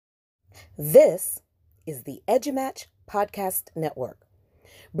This is the EduMatch Podcast Network,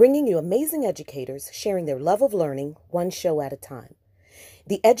 bringing you amazing educators sharing their love of learning one show at a time.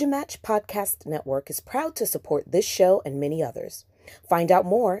 The EduMatch Podcast Network is proud to support this show and many others. Find out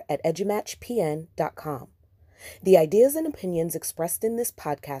more at edumatchpn.com. The ideas and opinions expressed in this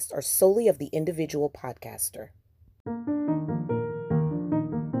podcast are solely of the individual podcaster.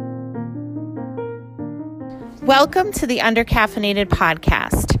 Welcome to the Undercaffeinated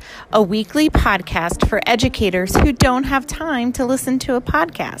Podcast, a weekly podcast for educators who don't have time to listen to a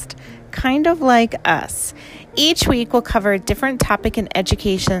podcast, kind of like us. Each week we'll cover a different topic in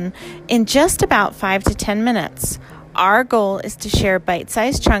education in just about 5 to 10 minutes. Our goal is to share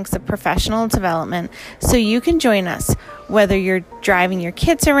bite-sized chunks of professional development so you can join us, whether you're driving your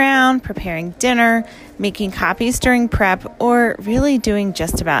kids around, preparing dinner, making copies during prep, or really doing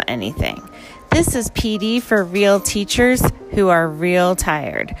just about anything. This is PD for real teachers who are real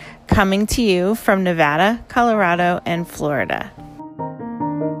tired, coming to you from Nevada, Colorado, and Florida.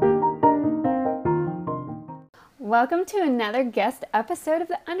 Welcome to another guest episode of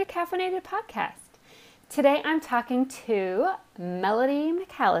the Undercaffeinated Podcast. Today I'm talking to Melody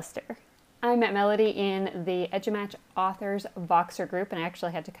McAllister. I met Melody in the EduMatch Authors Voxer group, and I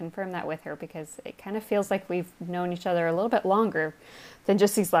actually had to confirm that with her because it kind of feels like we've known each other a little bit longer than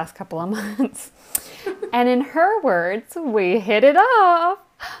just these last couple of months. And in her words, we hit it off.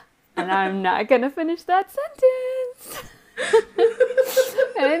 And I'm not going to finish that sentence.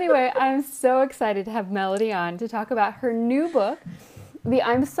 And anyway, I'm so excited to have Melody on to talk about her new book, The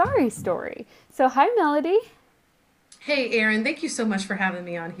I'm Sorry Story. So hi, Melody. Hey, Erin. Thank you so much for having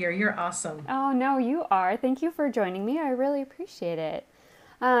me on here. You're awesome. Oh, no, you are. Thank you for joining me. I really appreciate it.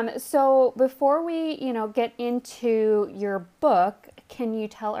 So before we, get into your book, can you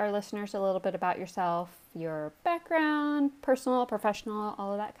tell our listeners a little bit about yourself, your background, personal, professional,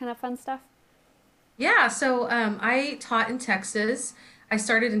 all of that kind of fun stuff? Yeah, so I taught in Texas. I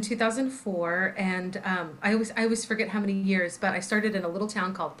started in 2004, and I always forget how many years, but I started in a little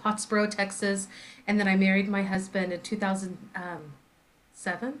town called Pottsboro, Texas, and then I married my husband in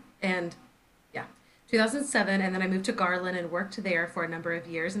 2007, and 2007, and then I moved to Garland and worked there for a number of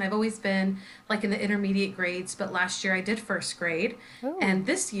years, and I've always been like in the intermediate grades, but last year I did first grade. Ooh. And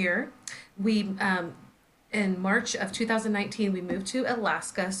this year we in March of 2019 we moved to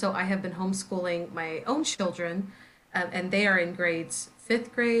Alaska, so I have been homeschooling my own children, and they are in grades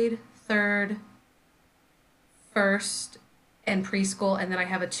 5th grade, 3rd, 1st, and preschool, and then I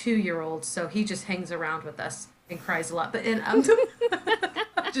have a 2-year-old, so he just hangs around with us and cries a lot, but I'm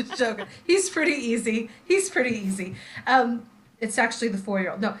just joking. He's pretty easy. It's actually the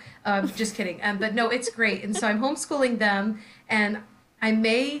 4-year-old. No, just kidding. But no, it's great. And so I'm homeschooling them, and I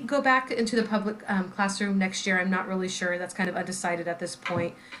may go back into the public classroom next year. I'm not really sure. That's kind of undecided at this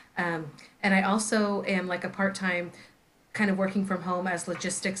point. And I also am like a part-time kind of working from home as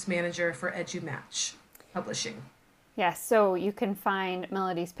logistics manager for EduMatch Publishing. Yeah, so you can find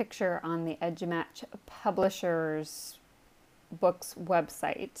Melody's picture on the EduMatch Publishers Books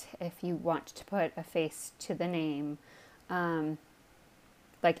website if you want to put a face to the name,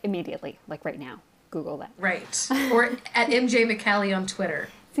 like immediately, like right now. Google that. Right. Or at MJ McCallie on Twitter.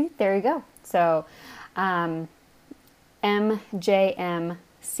 See, there you go. So,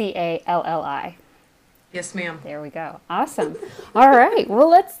 MJMCALLI. Yes, ma'am. There we go. Awesome. All right. Well,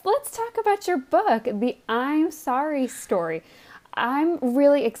 let's talk about your book, The I'm Sorry Story. I'm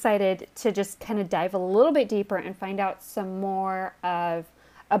really excited to just kind of dive a little bit deeper and find out some more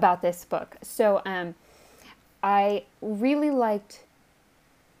about this book. So, I really liked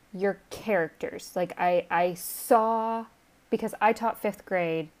your characters. Like I saw, because I taught 5th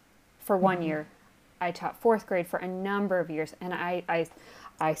grade for 1 year. I taught 4th grade for a number of years, and I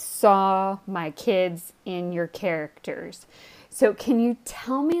saw my kids in your characters. So can you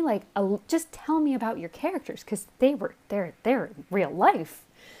tell me, just tell me about your characters, because they're in real life.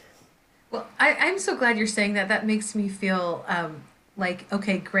 Well, I'm so glad you're saying that. That makes me feel like,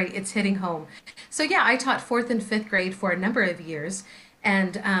 okay, great, it's hitting home. So yeah, I taught 4th and 5th grade for a number of years,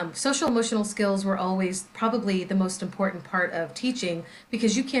 and social emotional skills were always probably the most important part of teaching,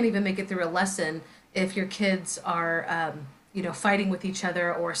 because you can't even make it through a lesson if your kids are fighting with each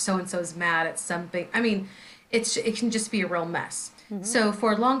other, or so-and-so's mad at something. I mean, it can just be a real mess. Mm-hmm. So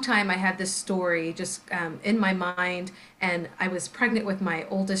for a long time, I had this story just in my mind, and I was pregnant with my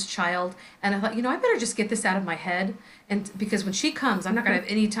oldest child, and I thought, I better just get this out of my head, and because when she comes, I'm not going to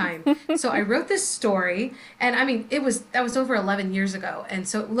have any time. So I wrote this story, and I mean, that was over 11 years ago, and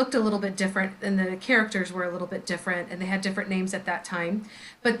so it looked a little bit different, and the characters were a little bit different, and they had different names at that time.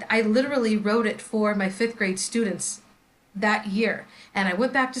 But I literally wrote it for my 5th grade students that year. And I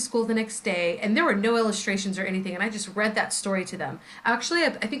went back to school the next day, and there were no illustrations or anything, and I just read that story to them. Actually, I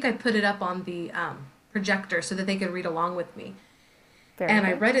think I put it up on the projector so that they could read along with me. Very And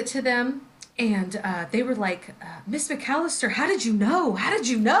I good. read it to them, and they were like, Miss McAllister, how did you know? How did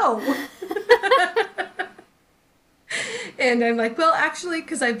you know? And I'm like, well, actually,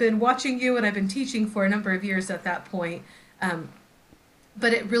 because I've been watching you and I've been teaching for a number of years at that point.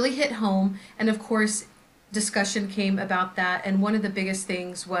 But it really hit home. And of course, discussion came about that. And one of the biggest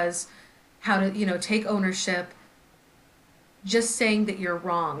things was how to, take ownership. Just saying that you're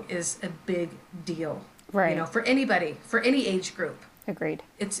wrong is a big deal, Right. for anybody, for any age group. Agreed.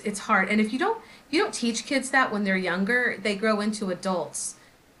 It's hard. And if you don't teach kids that when they're younger, they grow into adults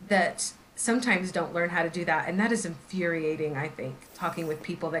that sometimes don't learn how to do that. And that is infuriating, I think, talking with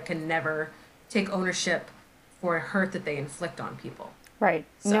people that can never take ownership for a hurt that they inflict on people. Right.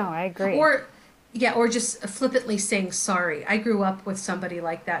 So, No, I agree. or just flippantly saying sorry. I grew up with somebody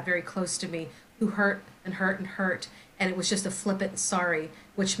like that very close to me who hurt and hurt and hurt, and it was just a flippant sorry,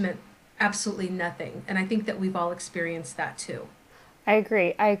 which meant absolutely nothing. And I think that we've all experienced that too. I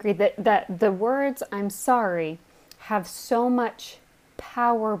agree. I agree that the words "I'm sorry" have so much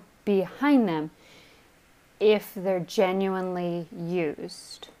power behind them if they're genuinely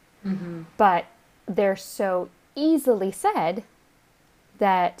used. But they're so easily said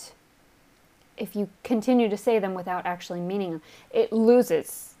that if you continue to say them without actually meaning them, it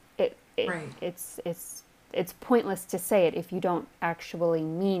loses Right. it's pointless to say it if you don't actually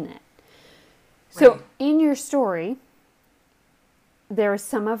mean it. So Right. in your story, there is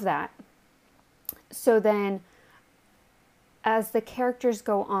some of that. So then, as the characters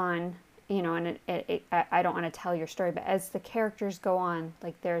go on, and I don't want to tell your story, but as the characters go on,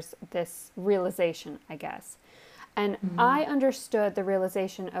 like there's this realization, I guess. And I understood the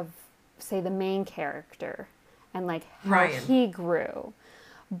realization of, say, the main character and like how Ryan. he grew.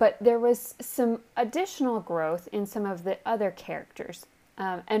 But there was some additional growth in some of the other characters.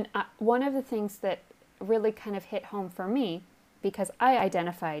 One of the things that really kind of hit home for me, because I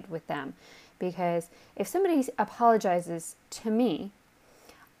identified with them, because if somebody apologizes to me,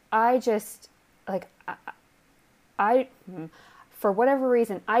 I just, like, for whatever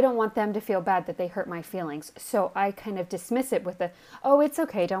reason, I don't want them to feel bad that they hurt my feelings. So I kind of dismiss it with oh, it's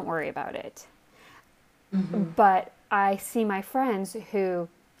okay, don't worry about it. But I see my friends who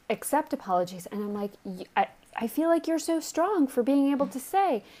accept apologies, and I'm like, I feel like you're so strong for being able to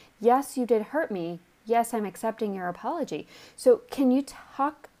say, yes, you did hurt me. Yes, I'm accepting your apology. So can you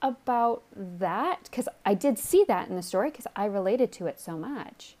talk about that? Because I did see that in the story because I related to it so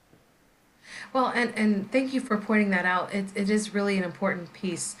much. Well, and thank you for pointing that out. It is really an important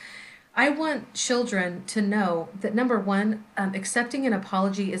piece. I want children to know that number one, accepting an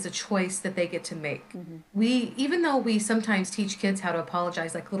apology is a choice that they get to make. Even though we sometimes teach kids how to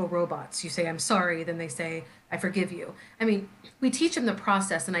apologize like little robots, you say, I'm sorry, then they say, I forgive you. I mean, we teach them the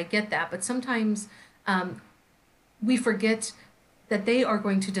process, and I get that, but sometimes we forget that they are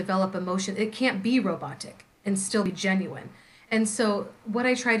going to develop emotion. It can't be robotic and still be genuine. And so what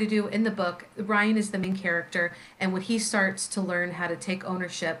I try to do in the book, Ryan is the main character, and when he starts to learn how to take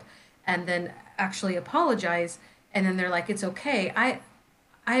ownership and then actually apologize, and then they're like, it's okay.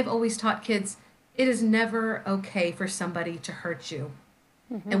 I've always taught kids, it is never okay for somebody to hurt you.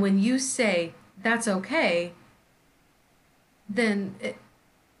 And when you say, that's okay, then it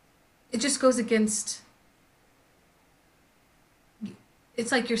just goes against,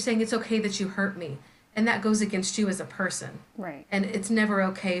 it's like you're saying, it's okay that you hurt me. And that goes against you as a person. Right. And it's never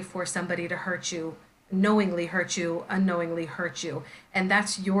okay for somebody to hurt you, knowingly hurt you, unknowingly hurt you. And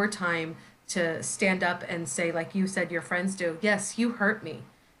that's your time to stand up and say, like you said your friends do, yes, you hurt me.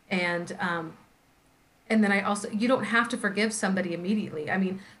 And then you don't have to forgive somebody immediately. I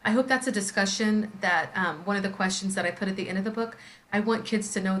mean, I hope that's a discussion that one of the questions that I put at the end of the book, I want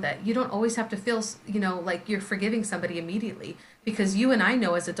kids to know that you don't always have to feel, like you're forgiving somebody immediately, because you and I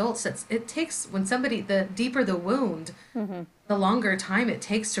know as adults that it takes, when somebody, the deeper the wound, the longer time it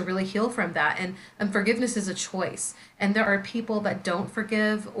takes to really heal from that. And forgiveness is a choice. And there are people that don't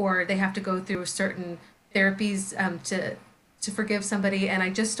forgive, or they have to go through certain therapies to forgive somebody. And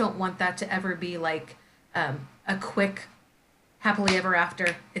I just don't want that to ever be like a quick happily ever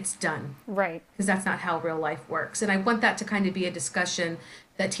after, it's done. Right. Because that's not how real life works. And I want that to kind of be a discussion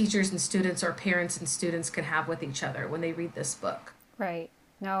that teachers and students, or parents and students, can have with each other when they read this book. Right.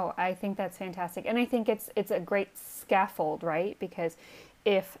 No, I think that's fantastic. And I think it's a great scaffold, right? Because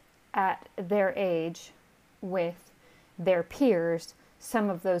if at their age with their peers, some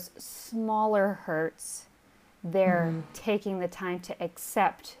of those smaller hurts, they're taking the time to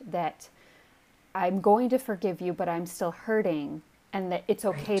accept that I'm going to forgive you, but I'm still hurting, and that it's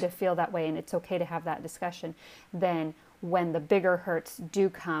okay to feel that way and it's okay to have that discussion, then when the bigger hurts do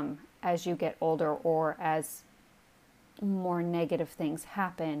come as you get older or as more negative things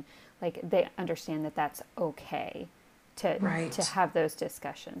happen, like they understand that that's okay to have those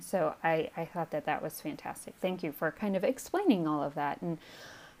discussions. So I thought that that was fantastic. Thank you for kind of explaining all of that. And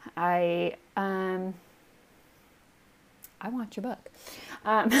I want your book.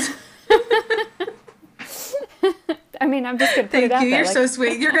 I mean, I'm just going to put it out there. Thank you. You're like, so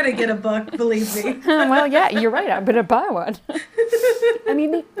sweet. You're going to get a book, believe me. Well, yeah, you're right. I'm going to buy one. I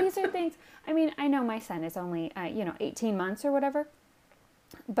mean, these are things. I mean, I know my son is only, 18 months or whatever.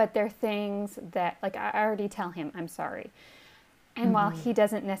 But they're things that, like, I already tell him, I'm sorry. And while he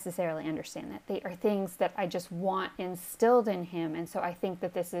doesn't necessarily understand that, they are things that I just want instilled in him. And so I think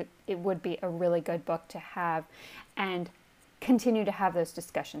that it would be a really good book to have and continue to have those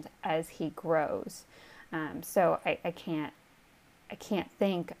discussions as he grows. So I can't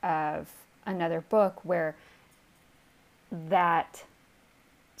think of another book where that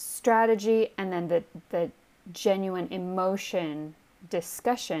strategy and then the genuine emotion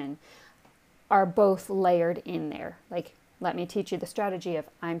discussion are both layered in there. Like, let me teach you the strategy of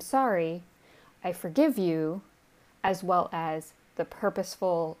I'm sorry, I forgive you, as well as the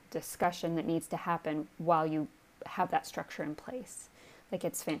purposeful discussion that needs to happen while you have that structure in place. Like,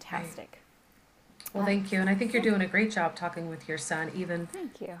 it's fantastic. Well, thank you. And I think you're doing a great job talking with your son, even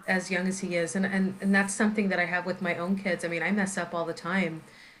Thank you. as young as he is. And that's something that I have with my own kids. I mean, I mess up all the time.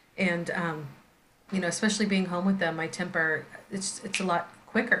 And, especially being home with them, my temper, it's a lot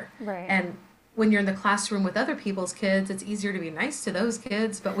quicker. Right. And when you're in the classroom with other people's kids, it's easier to be nice to those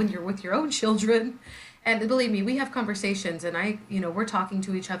kids. But when you're with your own children, and believe me, we have conversations, and we're talking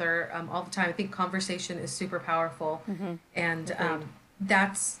to each other all the time. I think conversation is super powerful. And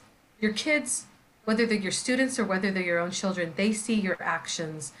that's your kids, whether they're your students or whether they're your own children, they see your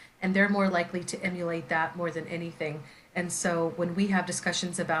actions and they're more likely to emulate that more than anything. And so when we have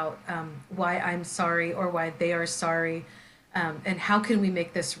discussions about why I'm sorry or why they are sorry, and how can we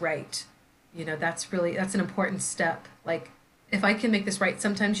make this right, that's an important step. Like, if I can make this right,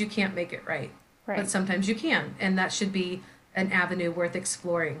 sometimes you can't make it right, but sometimes you can, and that should be an avenue worth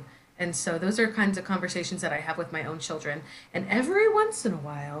exploring. And so those are kinds of conversations that I have with my own children. And every once in a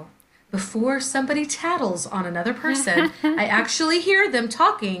while, before somebody tattles on another person, I actually hear them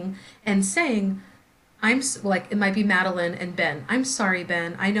talking and saying, it might be Madeline and Ben. I'm sorry,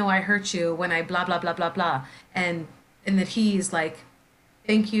 Ben. I know I hurt you when I blah, blah, blah, blah, blah. And that he's like,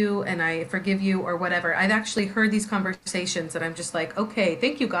 thank you, and I forgive you, or whatever. I've actually heard these conversations, and I'm just like, okay,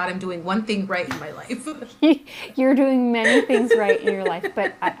 thank you, God. I'm doing one thing right in my life. You're doing many things right in your life,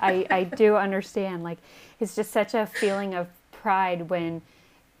 but I do understand. Like, it's just such a feeling of pride when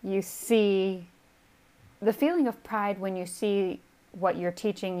you see what you're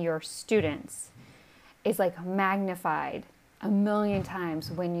teaching your students is like magnified a million times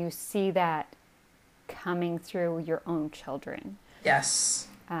when you see that coming through your own children. Yes.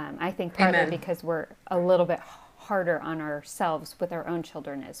 I think partly because we're a little bit harder on ourselves with our own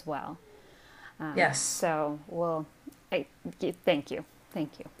children as well. Yes. So, thank you.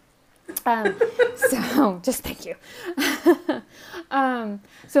 Thank you. So just thank you.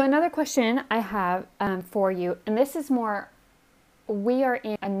 So another question I have for you, and this is more, we are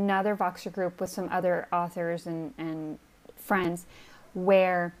in another Voxer group with some other authors and friends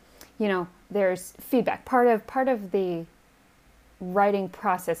where, there's feedback. Part of the writing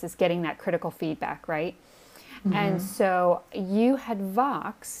process is getting that critical feedback, right? And so you had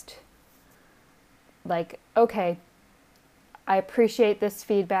voxed like, okay, I appreciate this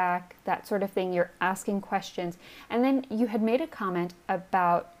feedback, that sort of thing. You're asking questions. And then you had made a comment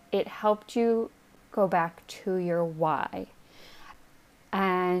about it helped you go back to your why.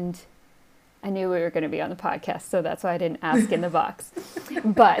 And I knew we were going to be on the podcast, so that's why I didn't ask in the box.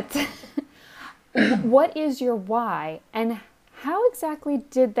 But what is your why, and how exactly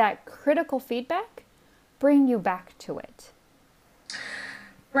did that critical feedback bring you back to it?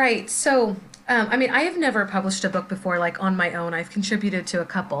 Right. So, I have never published a book before, like on my own. I've contributed to a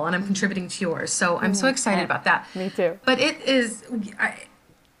couple, and I'm contributing to yours. So I'm so excited about that. Me too. But it is,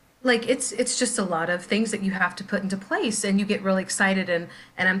 it's just a lot of things that you have to put into place, and you get really excited, and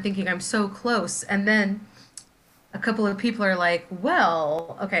I'm thinking I'm so close. And then a couple of people are like,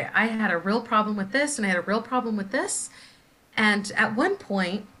 well, okay, I had a real problem with this, and I had a real problem with this. And at one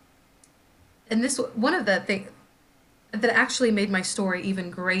point, and one of the things that actually made my story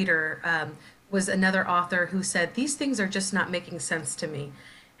even greater was another author who said, these things are just not making sense to me.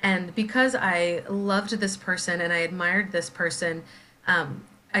 And because I loved this person and I admired this person,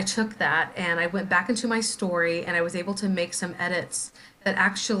 I took that and I went back into my story and I was able to make some edits that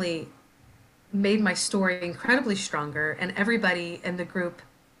actually made my story incredibly stronger. And everybody in the group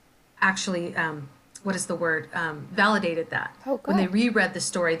actually, what is the word, validated that. Oh, When they good. reread the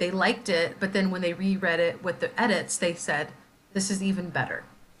story, they liked it, but then when they reread it with the edits, they said, this is even better.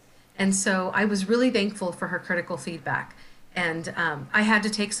 And so I was really thankful for her critical feedback. And I had to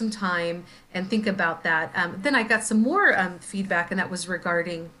take some time and think about that. Then I got some more feedback, and that was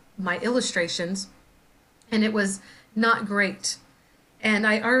regarding my illustrations, and it was not great. And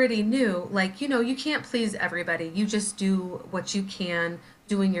I already knew, like, you can't please everybody. You just do what you can,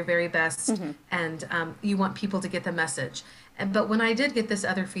 doing your very best, and you want people to get the message. But when I did get this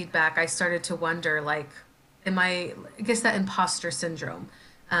other feedback, I started to wonder, like, I guess that imposter syndrome.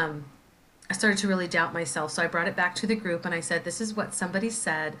 I started to really doubt myself. So I brought it back to the group and I said, this is what somebody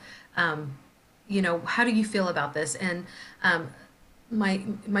said. How do you feel about this? And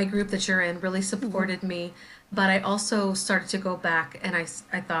my group that you're in really supported me. But I also started to go back and I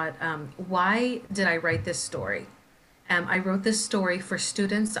thought, why did I write this story? I wrote this story for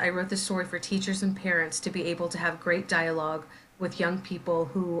students. I wrote this story for teachers and parents to be able to have great dialogue with young people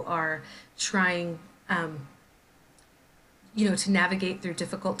who are trying to navigate through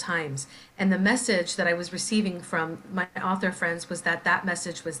difficult times. And the message that I was receiving from my author friends was that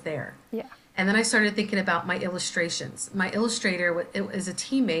message was there. Yeah. And then I started thinking about my illustrations. My illustrator is a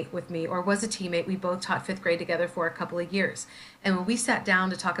teammate with me, or was a teammate. We both taught fifth grade together for a couple of years. And when we sat down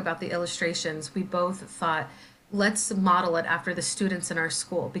to talk about the illustrations, we both thought, let's model it after the students in our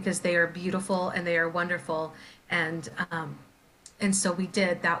school because they are beautiful and they are wonderful. And so we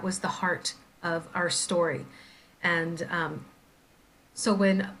did. That was the heart of our story. And so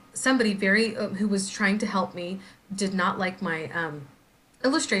when somebody who was trying to help me did not like my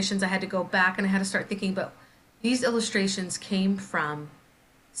illustrations, I had to go back and I had to start thinking, but these illustrations came from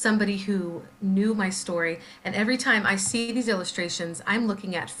somebody who knew my story. And every time I see these illustrations, I'm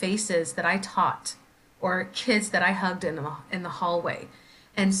looking at faces that I taught or kids that I hugged in the hallway.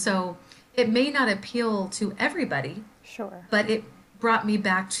 And so it may not appeal to everybody, Sure. but it brought me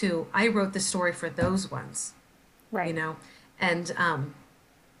back to, I wrote the story for those ones. Right. And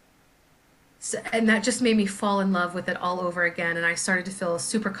and that just made me fall in love with it all over again. And I started to feel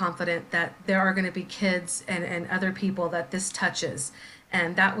super confident that there are going to be kids and other people that this touches.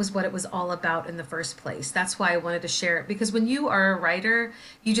 And that was what it was all about in the first place. That's why I wanted to share it, because when you are a writer,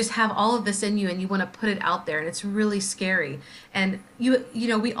 you just have all of this in you and you want to put it out there, and it's really scary. And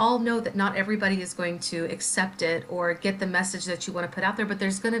we all know that not everybody is going to accept it or get the message that you want to put out there, but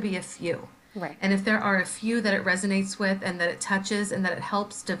there's going to be a few. Right. And if there are a few that it resonates with and that it touches and that it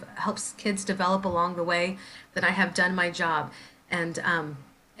helps kids develop along the way, then I have done my job. And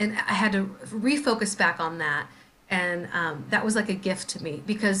I had to refocus back on that. And that was like a gift to me,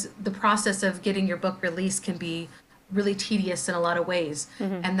 because the process of getting your book released can be really tedious in a lot of ways.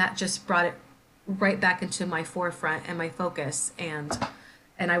 And that just brought it right back into my forefront and my focus. And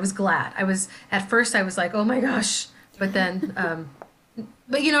I was glad. At first I was like, oh my gosh, but then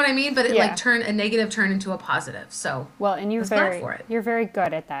but you know what I mean? But it a negative turned into a positive. So well, and you're very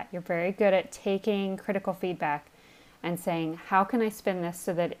good at that. You're very good at taking critical feedback and saying, how can I spin this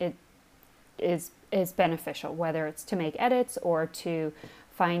so that it is beneficial, whether it's to make edits or to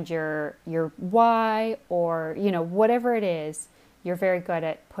find your why, or whatever it is. You're very good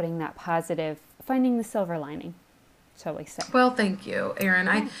at putting that positive, finding the silver lining, shall we say. Well, thank you, Erin.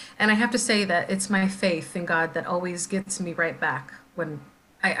 I have to say that it's my faith in God that always gets me right back when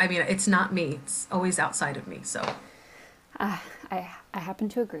I mean, it's not me, it's always outside of me. So I happen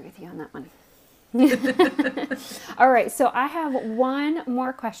to agree with you on that one. All right, so I have one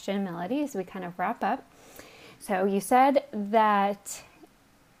more question, Melody, as we kind of wrap up. So you said that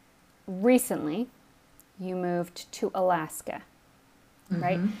recently you moved to Alaska,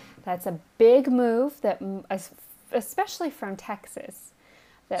 right? That's a big move that, especially from Texas,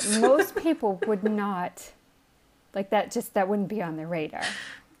 that most people would not, like that wouldn't be on their radar.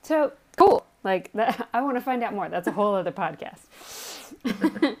 So cool. Like that, I want to find out more. That's a whole other podcast.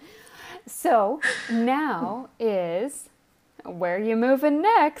 So now is, where are you moving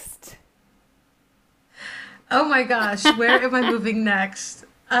next? Oh my gosh, where am I moving next?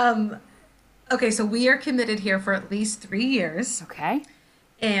 Okay, so we are committed here for at least 3 years. Okay.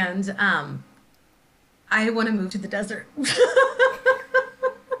 And I want to move to the desert.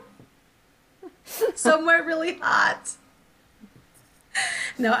 Somewhere really hot.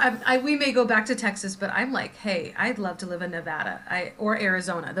 No, we may go back to Texas, but I'm like, hey, I'd love to live in Nevada or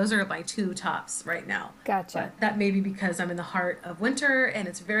Arizona. Those are my two tops right now. Gotcha. But that may be because I'm in the heart of winter and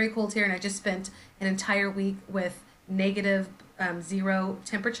it's very cold here, and I just spent an entire week with negative zero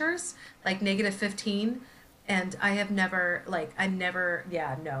temperatures, like -15. And I have never, like,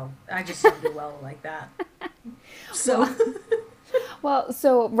 yeah, no, I just don't do well like that. So, Well,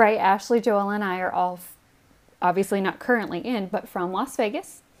 so, right, Ashley, Joel, and I are all obviously not currently in, but from Las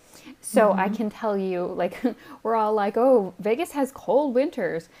Vegas. So I can tell you, like, we're all like, oh, Vegas has cold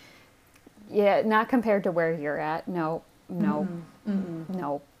winters. Yeah, not compared to where you're at. No, no,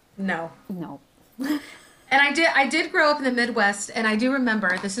 no, no. no. And I did grow up in the Midwest, and I do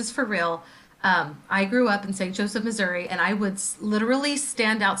remember, this is for real. I grew up in St. Joseph, Missouri, and I would literally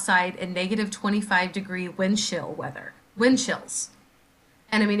stand outside in -25-degree wind chills.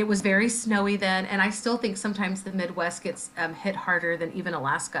 And I mean, it was very snowy then, and I still think sometimes the Midwest gets hit harder than even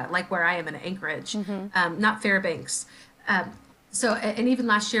Alaska, like where I am in Anchorage, not Fairbanks. And even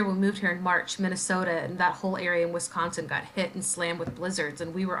last year when we moved here in March, Minnesota and that whole area in Wisconsin got hit and slammed with blizzards,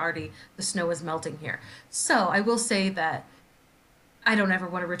 and the snow was melting here. So I will say that I don't ever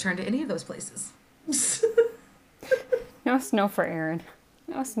want to return to any of those places. No snow for Aaron.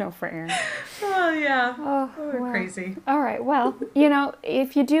 No snow for Aaron. Oh, yeah. Oh, We're well. crazy. All right. Well,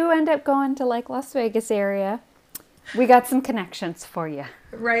 if you do end up going to like Las Vegas area, we got some connections for you.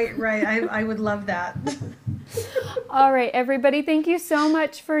 Right. I would love that. All right, everybody. Thank you so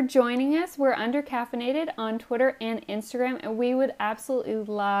much for joining us. We're Undercaffeinated on Twitter and Instagram, and we would absolutely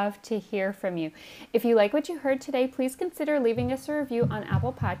love to hear from you. If you like what you heard today, please consider leaving us a review on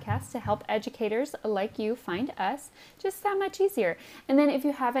Apple Podcasts to help educators like you find us just that much easier. And then if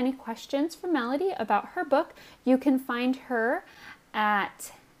you have any questions for Melody about her book, you can find her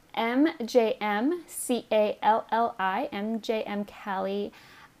at MJMCalli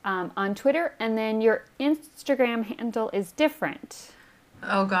on Twitter, and then your Instagram handle is different.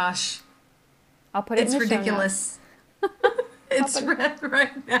 Oh gosh, I'll put it it's in the show ridiculous. It's red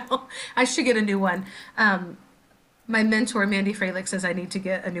right now. I should get a new one. My mentor Mandy Freilich says I need to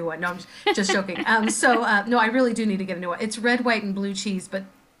get a new one. No, I'm just joking. No, I really do need to get a new one. It's red, white, and blue cheese, but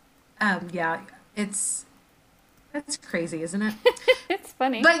yeah, that's crazy, isn't it? It's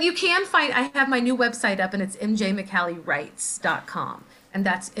funny. But you can find, I have my new website up, and it's mjmccalliwrites.com. And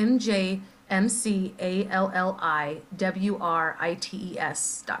that's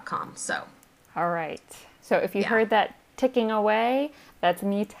MJMCALLIWRITES.com. So. All right. So if you heard that ticking away, that's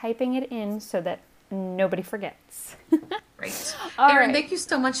me typing it in so that nobody forgets. Great. All Erin, right. thank you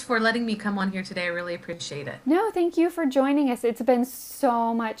so much for letting me come on here today. I really appreciate it. No, thank you for joining us. It's been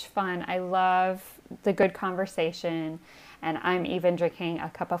so much fun. I love the good conversation, and I'm even drinking a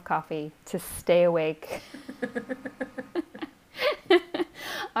cup of coffee to stay awake.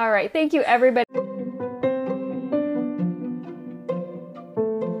 All right. Thank you, everybody.